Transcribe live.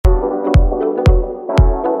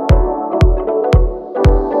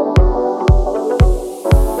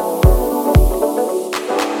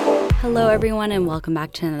everyone, and welcome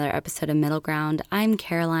back to another episode of Middle Ground. I'm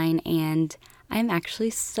Caroline, and I'm actually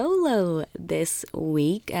solo this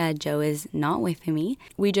week. Joe is not with me.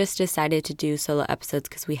 We just decided to do solo episodes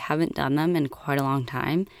because we haven't done them in quite a long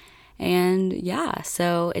time. And yeah,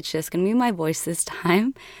 so it's just going to be my voice this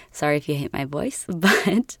time. Sorry if you hate my voice,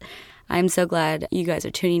 but I'm so glad you guys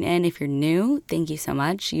are tuning in. If you're new, thank you so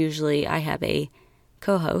much. Usually I have a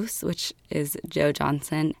co-host, which is Joe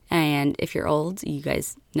Johnson. And if you're old, you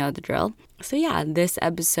guys know the drill. So yeah, this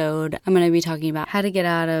episode, I'm going to be talking about how to get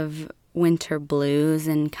out of winter blues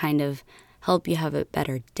and kind of help you have a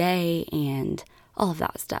better day and all of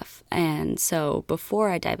that stuff. And so before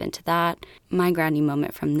I dive into that, my grounding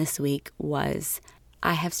moment from this week was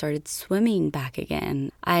I have started swimming back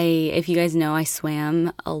again. If you guys know, I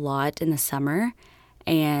swam a lot in the summer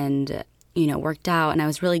and, worked out, and I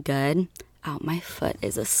was really good. Oh, my foot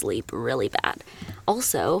is asleep really bad.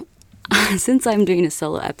 Also, since I'm doing a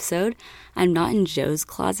solo episode, I'm not in Joe's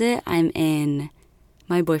closet. I'm in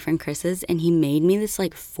my boyfriend Chris's, and he made me this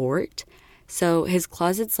fort. So his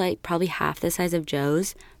closet's probably half the size of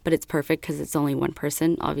Joe's, but it's perfect because it's only one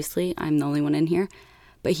person. Obviously, I'm the only one in here.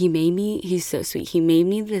 But he's so sweet. He made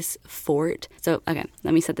me this fort. So, okay,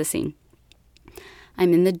 let me set the scene.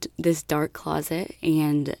 I'm in this dark closet,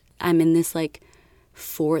 and I'm in this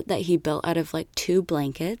fort that he built out of 2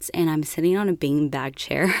 blankets, and I'm sitting on a beanbag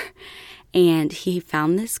chair, and he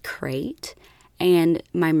found this crate, and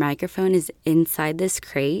my microphone is inside this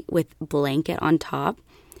crate with blanket on top,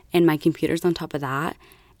 and my computer's on top of that,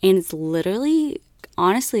 and it's literally,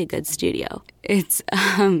 honestly, a good studio. It's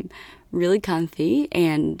really comfy,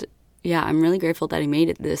 and yeah, I'm really grateful that he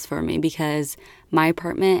made this for me, because my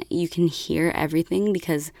apartment, you can hear everything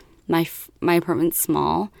because my apartment's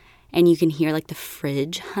small, and you can hear the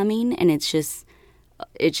fridge humming, and it just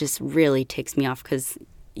really ticks me off because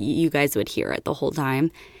you guys would hear it the whole time.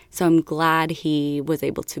 So I'm glad he was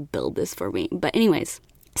able to build this for me. But anyways,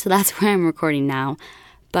 so that's where I'm recording now.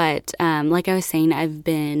 But like I was saying, I've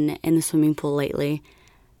been in the swimming pool lately.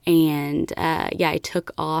 And I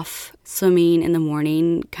took off swimming in the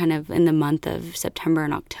morning kind of in the month of September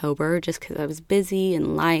and October just because I was busy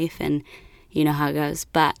in life, and you know how it goes.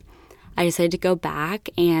 But I decided to go back,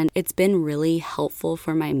 and it's been really helpful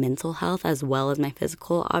for my mental health as well as my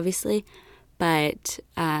physical, obviously. But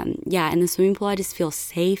in the swimming pool, I just feel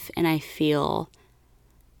safe, and I feel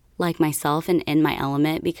like myself and in my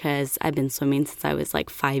element because I've been swimming since I was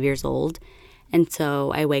 5 years old. And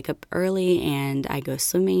so I wake up early and I go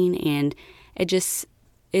swimming, and it just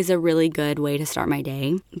is a really good way to start my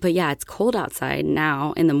day. But yeah, it's cold outside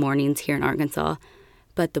now in the mornings here in Arkansas,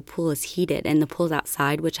 but the pool is heated, and the pool's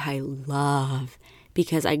outside, which I love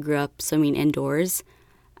because I grew up swimming indoors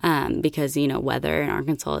because, weather in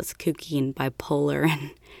Arkansas is kooky and bipolar,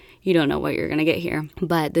 and you don't know what you're going to get here.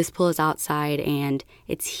 But this pool is outside, and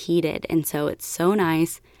it's heated, and so it's so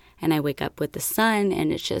nice, and I wake up with the sun,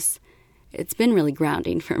 and it's been really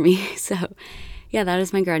grounding for me. So yeah, that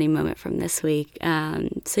is my grounding moment from this week.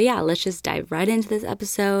 Let's just dive right into this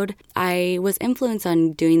episode. I was influenced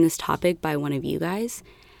on doing this topic by one of you guys,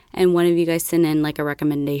 and one of you guys sent in a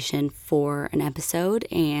recommendation for an episode,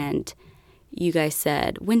 and you guys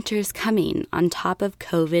said, winter's coming. On top of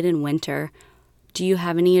COVID and winter, do you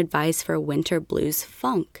have any advice for winter blues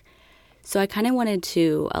funk? So I kind of wanted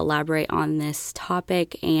to elaborate on this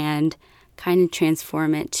topic and kind of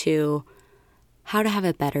transform it to how to have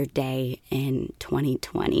a better day in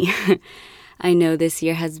 2020. I know this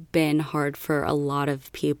year has been hard for a lot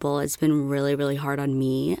of people. It's been really, really hard on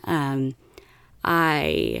me.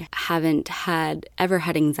 I haven't ever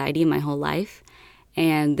had anxiety in my whole life.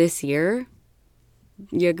 And this year,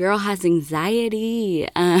 your girl has anxiety.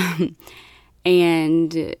 And,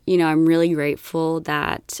 I'm really grateful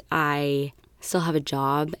that I still have a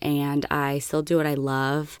job and I still do what I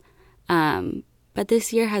love. But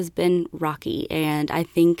this year has been rocky, and I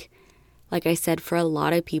think, like I said, for a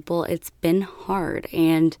lot of people, it's been hard.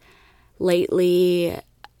 And lately,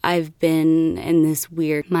 I've been in this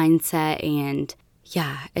weird mindset, and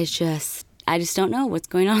I just don't know what's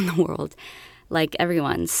going on in the world, like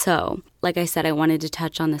everyone. So, like I said, I wanted to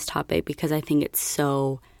touch on this topic because I think it's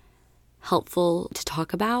so helpful to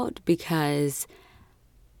talk about, because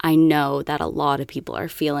I know that a lot of people are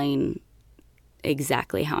feeling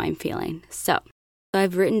exactly how I'm feeling. So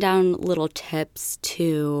I've written down little tips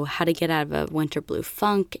to how to get out of a winter blue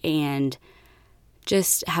funk and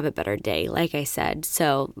just have a better day, like I said.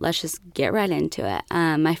 So let's just get right into it.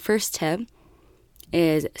 My first tip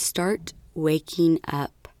is start waking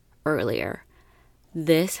up earlier.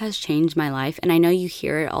 This has changed my life, and I know you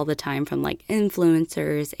hear it all the time from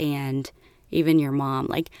influencers and even your mom,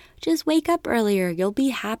 just wake up earlier, you'll be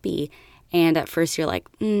happy. And at first you're like,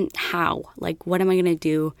 how? Like, what am I going to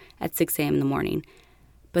do at 6 a.m. in the morning?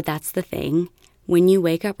 But that's the thing. When you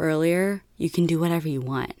wake up earlier, you can do whatever you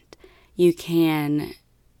want. You can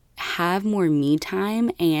have more me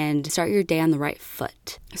time and start your day on the right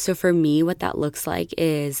foot. So for me, what that looks like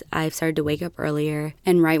is I've started to wake up earlier.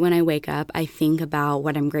 And right when I wake up, I think about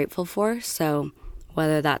what I'm grateful for. So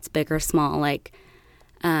whether that's big or small, like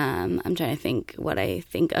I'm trying to think what I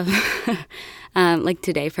think of. Like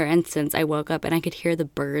today, for instance, I woke up and I could hear the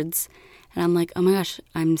birds. And I'm like, oh my gosh,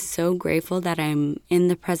 I'm so grateful that I'm in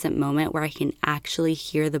the present moment where I can actually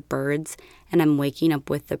hear the birds and I'm waking up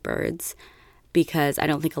with the birds, because I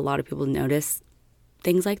don't think a lot of people notice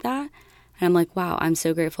things like that. And I'm like, wow, I'm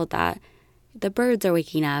so grateful that the birds are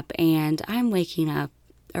waking up and I'm waking up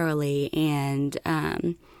early, and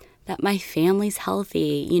that my family's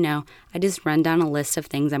healthy. I just run down a list of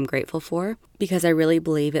things I'm grateful for, because I really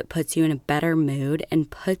believe it puts you in a better mood and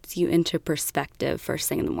puts you into perspective first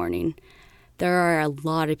thing in the morning. There are a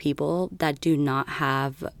lot of people that do not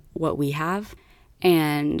have what we have,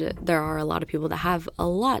 and there are a lot of people that have a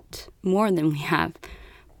lot more than we have.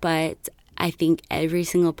 But I think every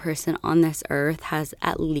single person on this earth has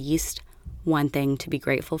at least one thing to be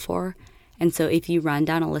grateful for. And so if you run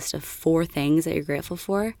down a list of 4 things that you're grateful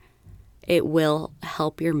for, it will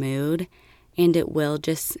help your mood, and it will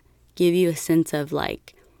just give you a sense of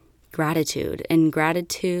like gratitude. And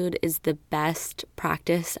gratitude is the best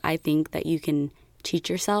practice I think that you can teach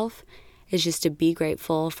yourself, is just to be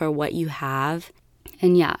grateful for what you have.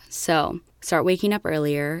 And yeah, so start waking up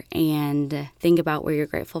earlier and think about what you're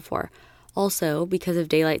grateful for. Also, because of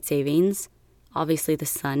daylight savings, obviously the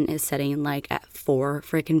sun is setting like at 4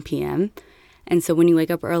 freaking p.m. And so when you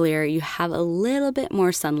wake up earlier, you have a little bit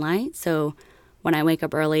more sunlight. So when I wake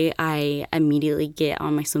up early, I immediately get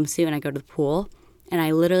on my swimsuit and I go to the pool. And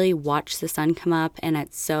I literally watch the sun come up, and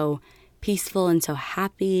it's so peaceful and so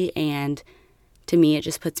happy. And to me, it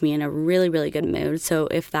just puts me in a really, really good mood. So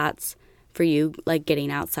if that's for you, like getting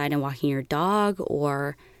outside and walking your dog,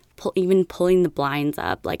 or even pulling the blinds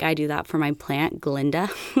up, like I do that for my plant, Glinda.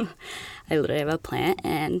 I literally have a plant,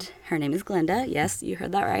 and her name is Glinda. Yes, you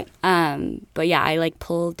heard that right. But yeah, I like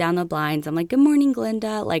pull down the blinds. I'm like, good morning,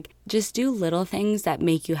 Glinda. Like, just do little things that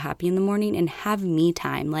make you happy in the morning and have me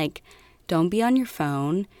time. Like, don't be on your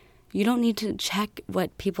phone. You don't need to check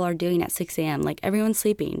what people are doing at 6 a.m. Like, everyone's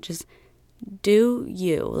sleeping. Just do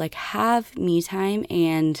you. Like, have me time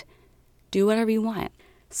and do whatever you want.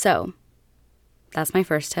 So that's my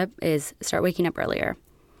first tip, is start waking up earlier.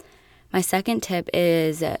 My second tip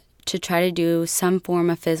is to try to do some form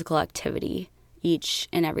of physical activity each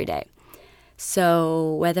and every day.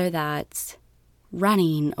 So whether that's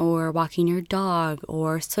running or walking your dog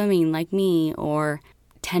or swimming like me or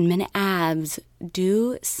 10-minute abs,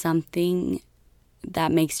 do something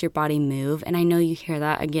that makes your body move. And I know you hear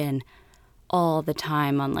that again all the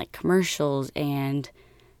time on like commercials, and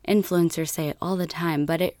influencers say it all the time,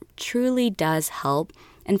 but it truly does help.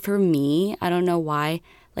 And for me, I don't know why,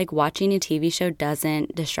 like watching a TV show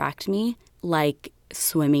doesn't distract me like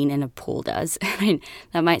swimming in a pool does.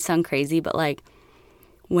 That might sound crazy, but like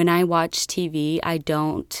when I watch TV,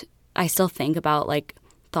 I still think about like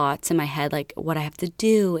thoughts in my head, like what I have to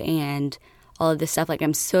do and all of this stuff. Like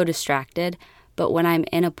I'm so distracted. But when I'm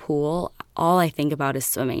in a pool, all I think about is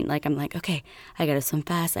swimming. Like I'm like, okay, I got to swim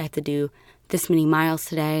fast. I have to do this many miles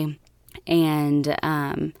today. And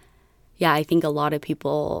yeah, I think a lot of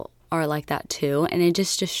people are like that too. And it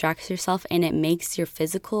just distracts yourself, and it makes your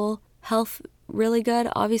physical health really good,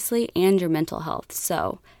 obviously, and your mental health.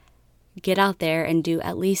 So get out there and do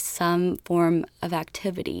at least some form of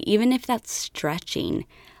activity, even if that's stretching.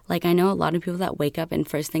 Like I know a lot of people that wake up and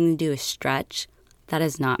first thing they do is stretch. That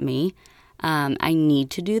is not me. I need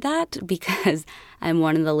to do that because I'm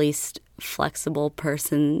one of the least flexible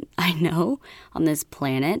person I know on this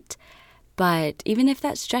planet. But even if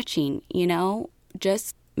that's stretching,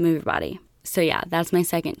 just move your body. So yeah, that's my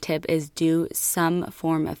second tip, is do some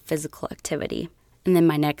form of physical activity. And then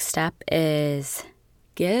my next step is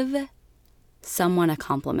give someone a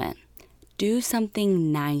compliment. Do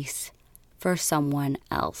something nice for someone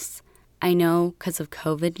else. I know because of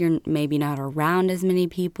COVID, you're maybe not around as many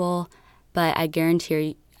people, but I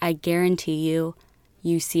guarantee you,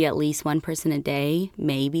 you see at least one person a day,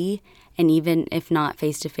 maybe. And even if not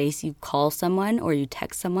face-to-face, you call someone or you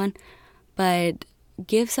text someone. But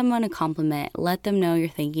give someone a compliment. Let them know you're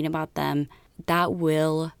thinking about them. That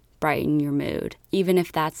will brighten your mood. Even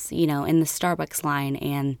if that's, in the Starbucks line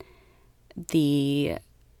and the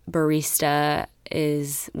barista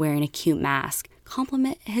is wearing a cute mask.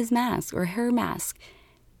 Compliment his mask or her mask.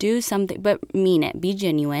 Do something, but mean it. Be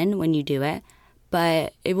genuine when you do it.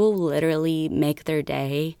 but it will literally make their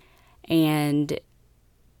day. And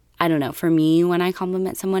I don't know, for me, when I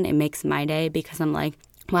compliment someone, it makes my day because I'm like,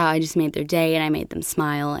 wow, I just made their day and I made them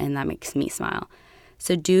smile, and that makes me smile.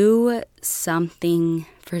 So do something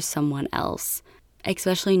for someone else,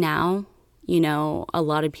 especially now. A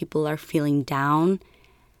lot of people are feeling down,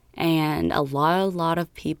 and a lot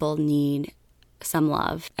of people need some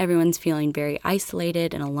love. Everyone's feeling very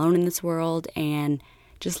isolated and alone in this world, and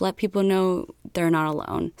just let people know they're not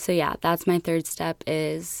alone. So yeah, that's my third step,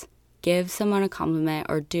 is give someone a compliment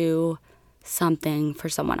or do something for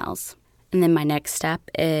someone else. And then my next step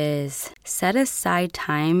is set aside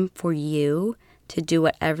time for you to do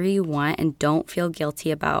whatever you want and don't feel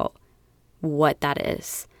guilty about what that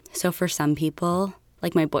is. So for some people,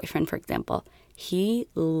 like my boyfriend, for example, he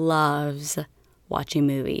loves watching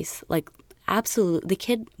movies. Like, absolutely. The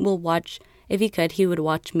kid will watch, if he could, he would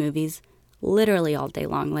watch movies literally all day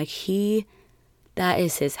long. Like, that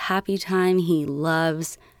is his happy time. He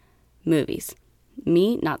loves movies.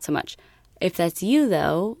 Me, not so much. If that's you,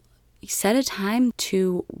 though, set a time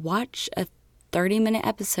to watch a 30-minute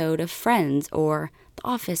episode of Friends or The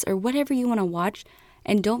Office or whatever you want to watch,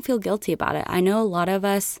 and don't feel guilty about it. I know a lot of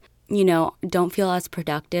us, don't feel as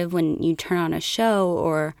productive when you turn on a show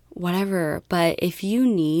or whatever, but if you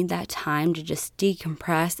need that time to just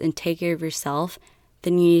decompress and take care of yourself,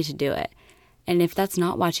 then you need to do it. And if that's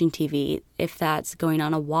not watching TV, if that's going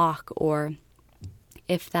on a walk, or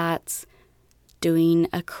if that's doing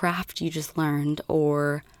a craft you just learned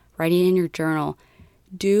or writing in your journal,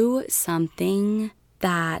 do something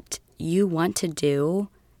that you want to do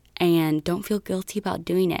and don't feel guilty about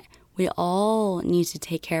doing it. We all need to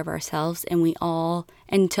take care of ourselves, and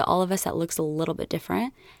to all of us that looks a little bit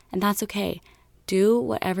different, and that's okay. Do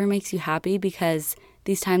whatever makes you happy, because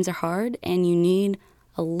these times are hard and you need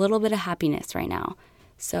a little bit of happiness right now.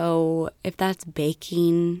 So if that's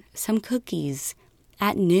baking some cookies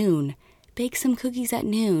at noon, bake some cookies at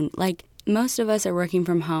noon. Like, most of us are working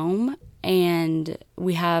from home, and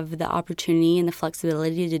we have the opportunity and the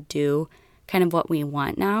flexibility to do kind of what we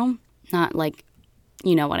want now. Not like,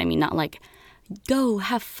 you know what I mean? Not like, go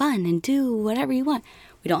have fun and do whatever you want.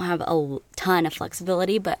 We don't have a ton of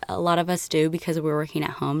flexibility, but a lot of us do because we're working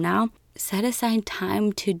at home now. Set aside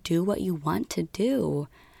time to do what you want to do.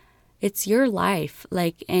 It's your life,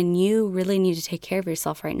 and you really need to take care of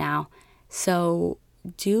yourself right now. So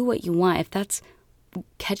do what you want. If that's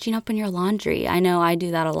catching up on your laundry, I know I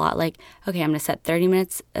do that a lot. Okay, I'm going to set 30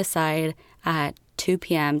 minutes aside at 2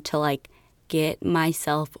 p.m. to get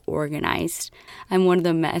myself organized. I'm one of the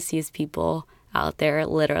messiest people out there,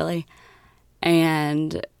 literally.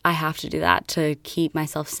 And I have to do that to keep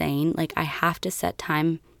myself sane. I have to set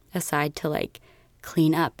time aside to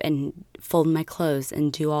clean up and fold my clothes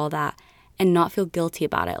and do all that and not feel guilty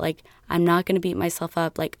about it. I'm not going to beat myself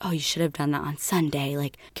up oh, you should have done that on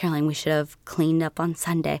Sunday. Caroline, we should have cleaned up on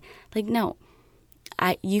Sunday. No,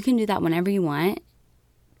 you can do that whenever you want,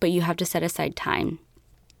 but you have to set aside time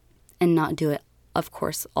and not do it, of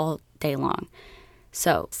course, all day long.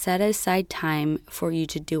 So set aside time for you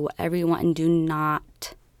to do whatever you want, and do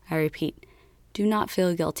not, I repeat, do not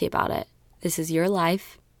feel guilty about it. This is your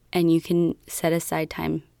life, and you can set aside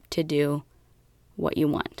time to do what you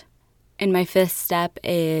want. And my fifth step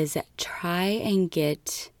is try and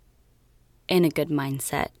get in a good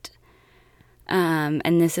mindset.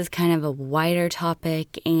 And this is kind of a wider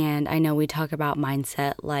topic, and I know we talk about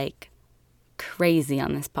mindset crazy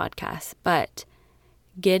on this podcast, but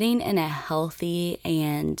getting in a healthy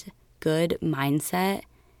and good mindset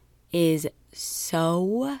is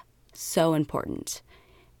so important.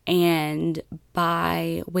 And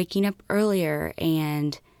by waking up earlier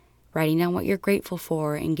and writing down what you're grateful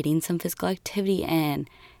for and getting some physical activity in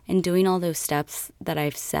and doing all those steps that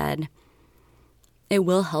I've said, it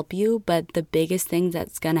will help you. But the biggest thing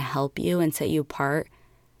that's going to help you and set you apart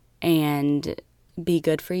and be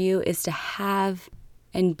good for you is to have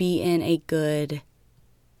and be in a good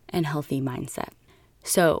and healthy mindset.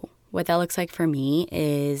 So what that looks like for me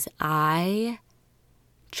is I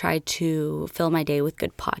try to fill my day with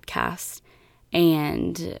good podcasts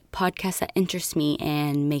and podcasts that interest me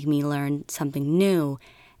and make me learn something new.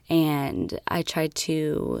 And I try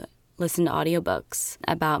to listen to audiobooks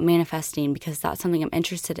about manifesting because that's something I'm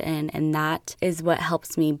interested in, and that is what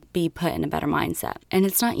helps me be put in a better mindset. And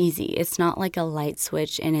it's not easy. It's not like a light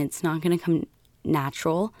switch, and it's not going to come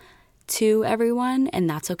natural to everyone, and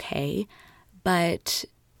that's okay. But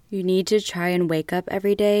you need to try and wake up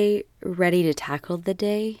every day ready to tackle the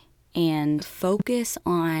day and focus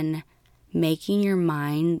on making your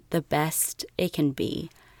mind the best it can be,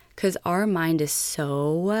 because our mind is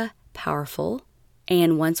so powerful.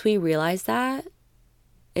 And once we realize that,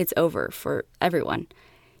 it's over for everyone.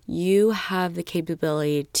 You have the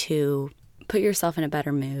capability to put yourself in a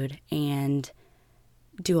better mood and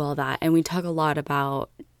do all that. And we talk a lot about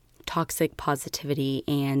toxic positivity,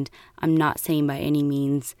 and I'm not saying by any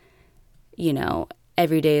means,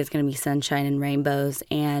 every day is going to be sunshine and rainbows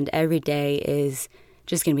and every day is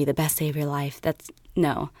just going to be the best day of your life.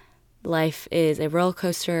 No. Life is a roller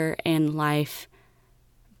coaster, and life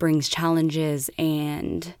brings challenges,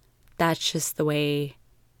 and that's just the way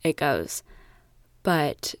it goes.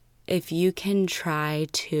 But if you can try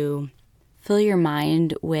to fill your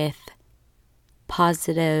mind with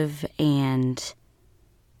positive and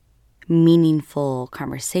meaningful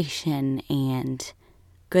conversation and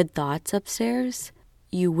good thoughts upstairs,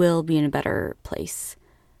 you will be in a better place.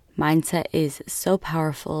 Mindset is so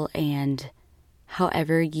powerful, and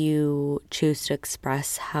however you choose to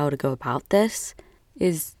express how to go about this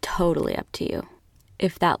is totally up to you.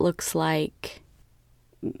 If that looks like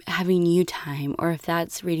having you time, or if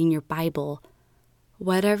that's reading your Bible,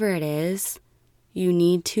 whatever it is, you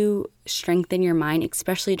need to strengthen your mind,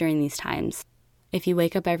 especially during these times. If you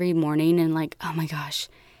wake up every morning and oh my gosh,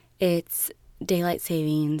 it's daylight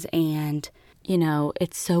savings and,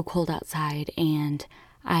 it's so cold outside and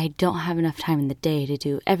I don't have enough time in the day to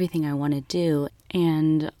do everything I want to do,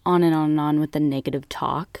 and on and on with the negative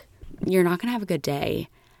talk, you're not going to have a good day.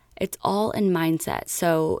 It's all in mindset.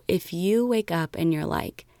 So if you wake up and you're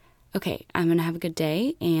like, okay, I'm going to have a good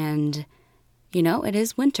day, and, it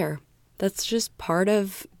is winter. That's just part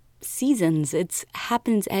of seasons. It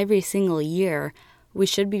happens every single year. We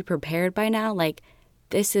should be prepared by now.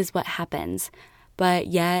 This is what happens. But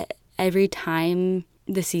yet, every time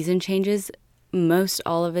the season changes, most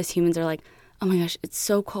all of us humans are like, oh my gosh, it's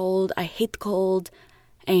so cold. I hate the cold.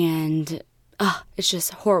 And it's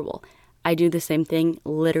just horrible. I do the same thing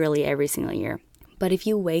literally every single year. But if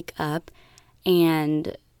you wake up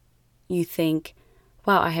and you think,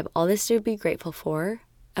 wow, I have all this to be grateful for.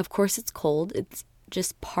 Of course it's cold. It's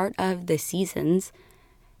just part of the seasons.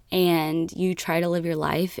 And you try to live your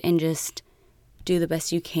life and just do the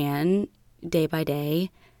best you can day by day.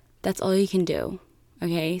 That's all you can do.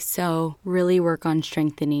 Okay, so really work on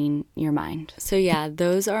strengthening your mind. So yeah,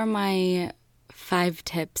 those are my 5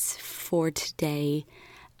 tips for today.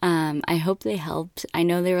 I hope they helped. I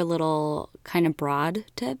know they were a little kind of broad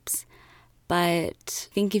tips, but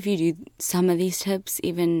I think if you do some of these tips,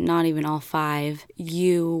 not even all 5,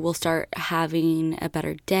 you will start having a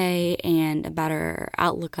better day and a better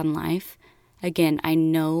outlook on life. Again, I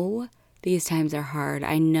know these times are hard.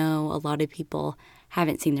 I know a lot of people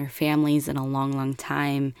haven't seen their families in a long, long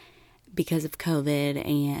time because of COVID,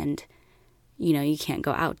 and, you can't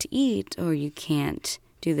go out to eat, or you can't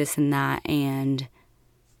do this and that, and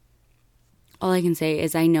all I can say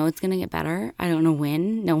is I know it's going to get better. I don't know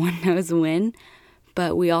when. No one knows when,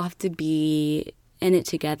 but we all have to be in it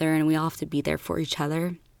together, and we all have to be there for each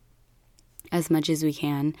other as much as we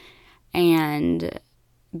can, and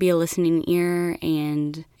be a listening ear.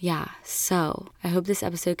 And yeah, so I hope this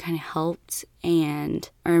episode kind of helped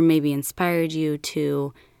or maybe inspired you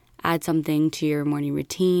to add something to your morning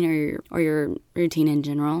routine or your routine in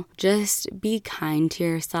general. Just be kind to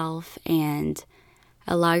yourself and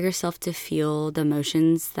allow yourself to feel the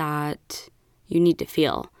emotions that you need to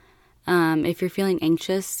feel. If you're feeling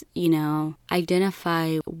anxious,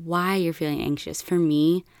 identify why you're feeling anxious. For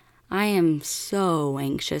me, I am so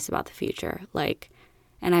anxious about the future.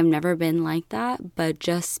 And I've never been like that, but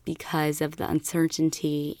just because of the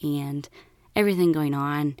uncertainty and everything going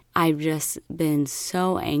on, I've just been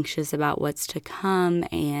so anxious about what's to come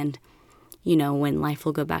and, when life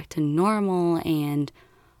will go back to normal and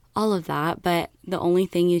all of that. But the only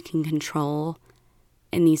thing you can control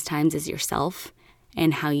in these times is yourself,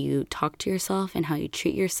 and how you talk to yourself, and how you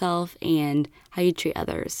treat yourself, and how you treat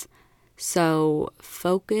others. So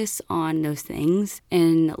focus on those things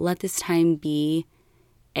and let this time be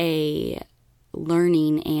a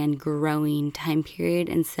learning and growing time period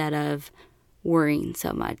instead of worrying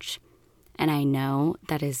so much. And I know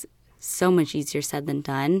that is so much easier said than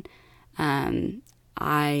done.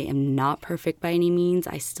 I am not perfect by any means.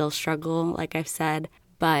 I still struggle, like I've said.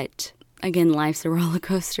 But again, life's a roller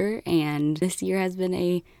coaster, and this year has been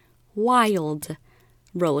a wild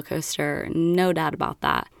roller coaster, no doubt about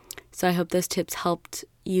that. So I hope those tips helped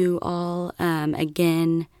you all.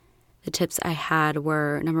 Again, the tips I had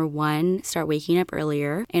were, number 1, start waking up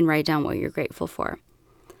earlier and write down what you're grateful for.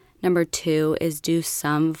 Number 2 is do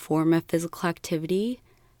some form of physical activity.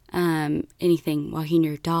 Anything, walking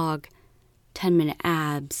your dog, 10-minute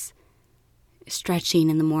abs, stretching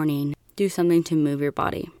in the morning. Do something to move your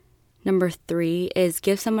body. Number 3 is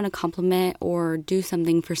give someone a compliment or do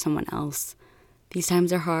something for someone else. These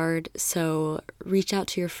times are hard, so reach out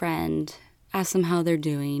to your friend, ask them how they're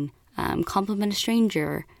doing, compliment a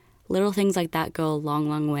stranger. Little things like that go a long,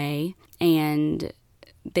 long way, and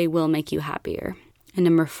they will make you happier. And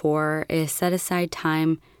number 4 is set aside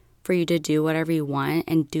time for you to do whatever you want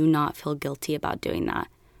and do not feel guilty about doing that.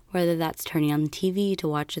 Whether that's turning on the TV to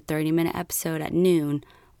watch a 30-minute episode at noon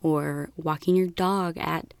or walking your dog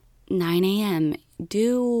at 9 a.m.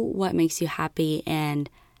 Do what makes you happy and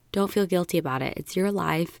don't feel guilty about it. It's your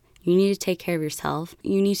life. You need to take care of yourself.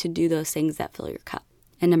 You need to do those things that fill your cup.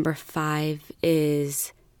 And number 5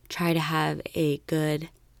 is try to have a good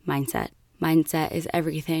mindset. Mindset is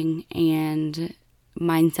everything, and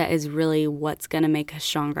mindset is really what's going to make us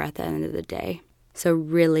stronger at the end of the day. So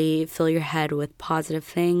really fill your head with positive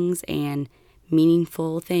things and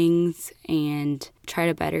meaningful things and try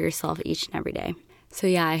to better yourself each and every day. So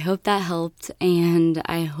yeah, I hope that helped, and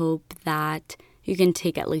I hope that you can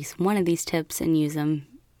take at least one of these tips and use them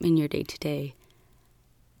in your day-to-day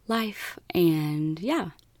life. And yeah.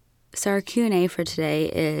 So our Q&A for today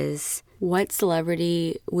is, what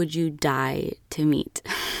celebrity would you die to meet?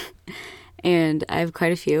 And I have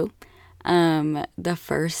quite a few. The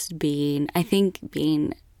first being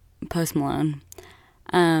Post Malone.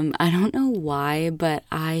 I don't know why, but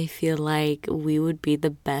I feel like we would be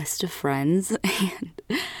the best of friends.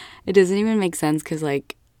 And it doesn't even make sense because,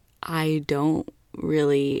 like, I'm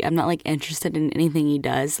not, like, interested in anything he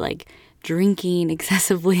does, like drinking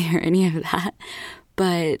excessively or any of that.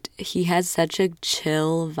 But he has such a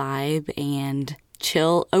chill vibe and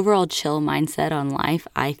overall chill mindset on life,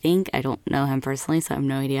 I think. I don't know him personally, so I have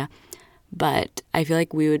no idea. But I feel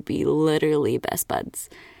like we would be literally best buds.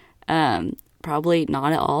 Probably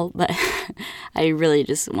not at all, but I really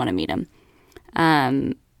just want to meet him.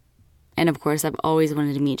 And of course, I've always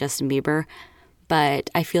wanted to meet Justin Bieber, but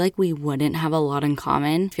I feel like we wouldn't have a lot in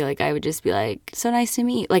common. I feel like I would just be like, so nice to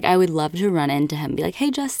meet. Like, I would love to run into him, be like,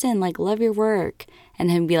 hey, Justin, like, love your work.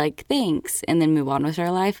 And him be like, thanks, and then move on with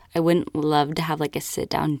our life. I wouldn't love to have, like, a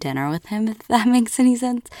sit-down dinner with him, if that makes any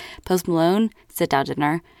sense. Post Malone, sit-down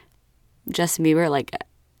dinner. Justin Bieber, like,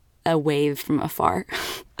 a wave from afar.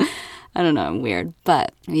 I don't know, I'm weird.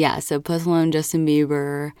 But, yeah, so Post Malone, Justin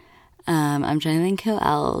Bieber. I'm trying to think who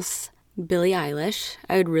else. Billie Eilish.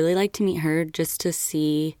 I would really like to meet her just to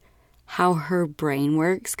see how her brain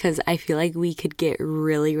works, because I feel like we could get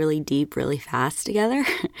really, really deep really fast together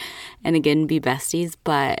and again be besties.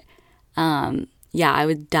 But yeah, I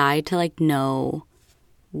would die to like know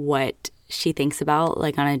what she thinks about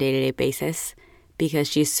like on a day-to-day basis, because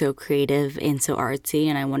she's so creative and so artsy,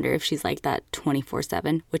 and I wonder if she's like that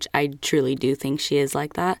 24/7, which I truly do think she is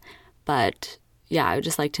like that. But yeah, I would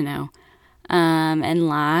just like to know. And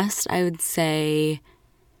last, I would say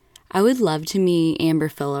I would love to meet Amber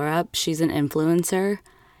Fillerup. She's an influencer,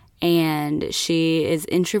 and she is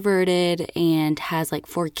introverted and has like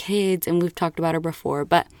 4 kids, and we've talked about her before,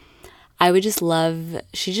 but I would just love,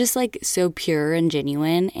 she's just like so pure and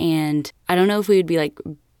genuine, and I don't know if we would be like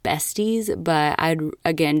besties, but I'd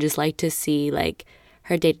again just like to see like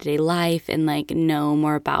her day-to-day life and like know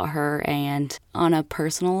more about her and on a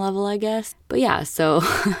personal level, I guess. But yeah, so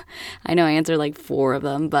I know I answered like 4 of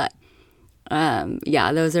them, but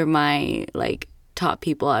yeah, those are my like top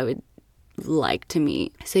people I would like to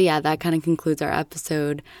meet. So yeah, that kind of concludes our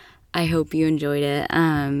episode. I hope you enjoyed it.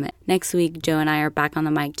 Next week, Joe and I are back on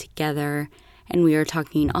the mic together, and we are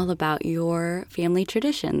talking all about your family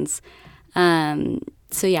traditions.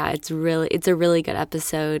 So yeah, it's a really good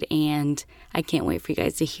episode, and I can't wait for you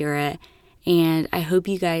guys to hear it. And I hope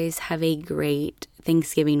you guys have a great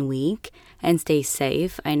Thanksgiving week and stay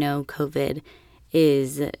safe. I know COVID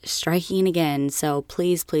is striking again, so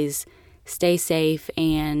please stay safe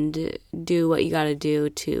and do what you got to do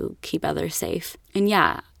to keep others safe. And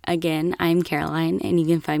yeah, again, I'm Caroline, and you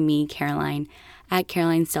can find me, Caroline, at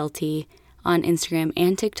Caroline Stelty on Instagram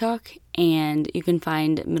and TikTok. And you can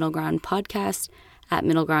find Middle Ground Podcast at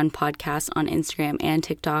Middle Ground Podcast on Instagram and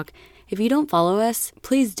TikTok. If you don't follow us,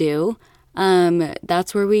 please do.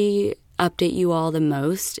 That's where we update you all the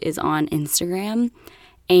most, is on Instagram.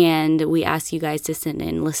 And we ask you guys to send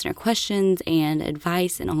in listener questions and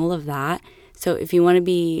advice and all of that. So if you want to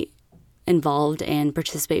be involved and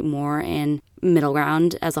participate more in Middle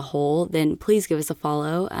Ground as a whole, then please give us a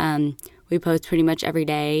follow. We post pretty much every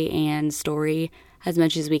day and story as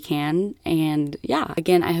much as we can. And yeah,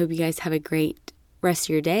 again, I hope you guys have a great rest of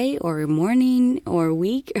your day or morning or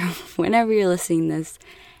week or whenever you're listening to this.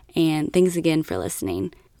 And thanks again for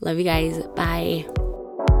listening. Love you guys. Bye.